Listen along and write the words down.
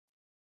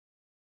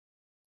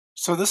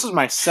So this is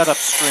my setup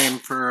stream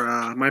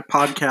for my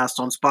podcast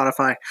on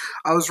Spotify.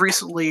 I was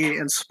recently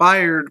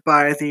inspired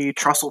by the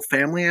Trussell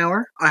Family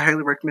Hour. I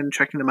highly recommend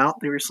checking them out.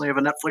 They recently have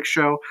a Netflix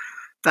show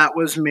that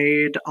was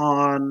made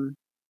on,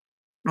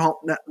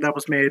 that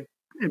was made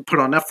and put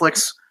on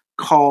Netflix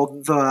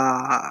called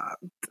the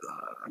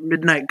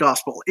Midnight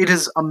Gospel. It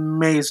is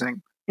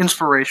amazing,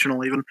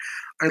 inspirational even.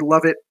 I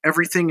love it.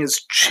 Everything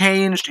is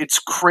changed. It's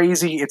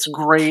crazy. It's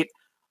great.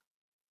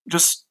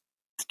 Just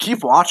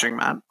keep watching,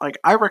 man. Like,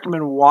 I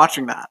recommend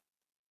watching that.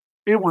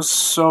 It was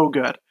so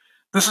good.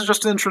 This is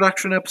just an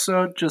introduction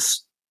episode,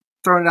 just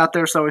throwing it out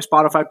there so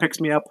Spotify picks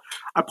me up.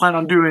 I plan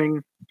on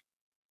doing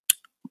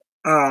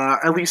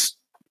at least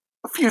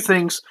a few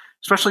things,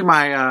 especially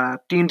my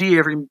D&D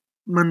every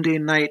Monday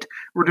night.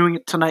 We're doing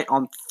it tonight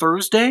on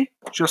Thursday,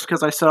 just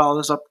because I set all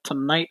this up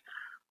tonight.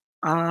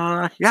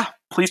 Yeah,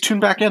 please tune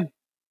back in.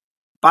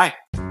 Bye.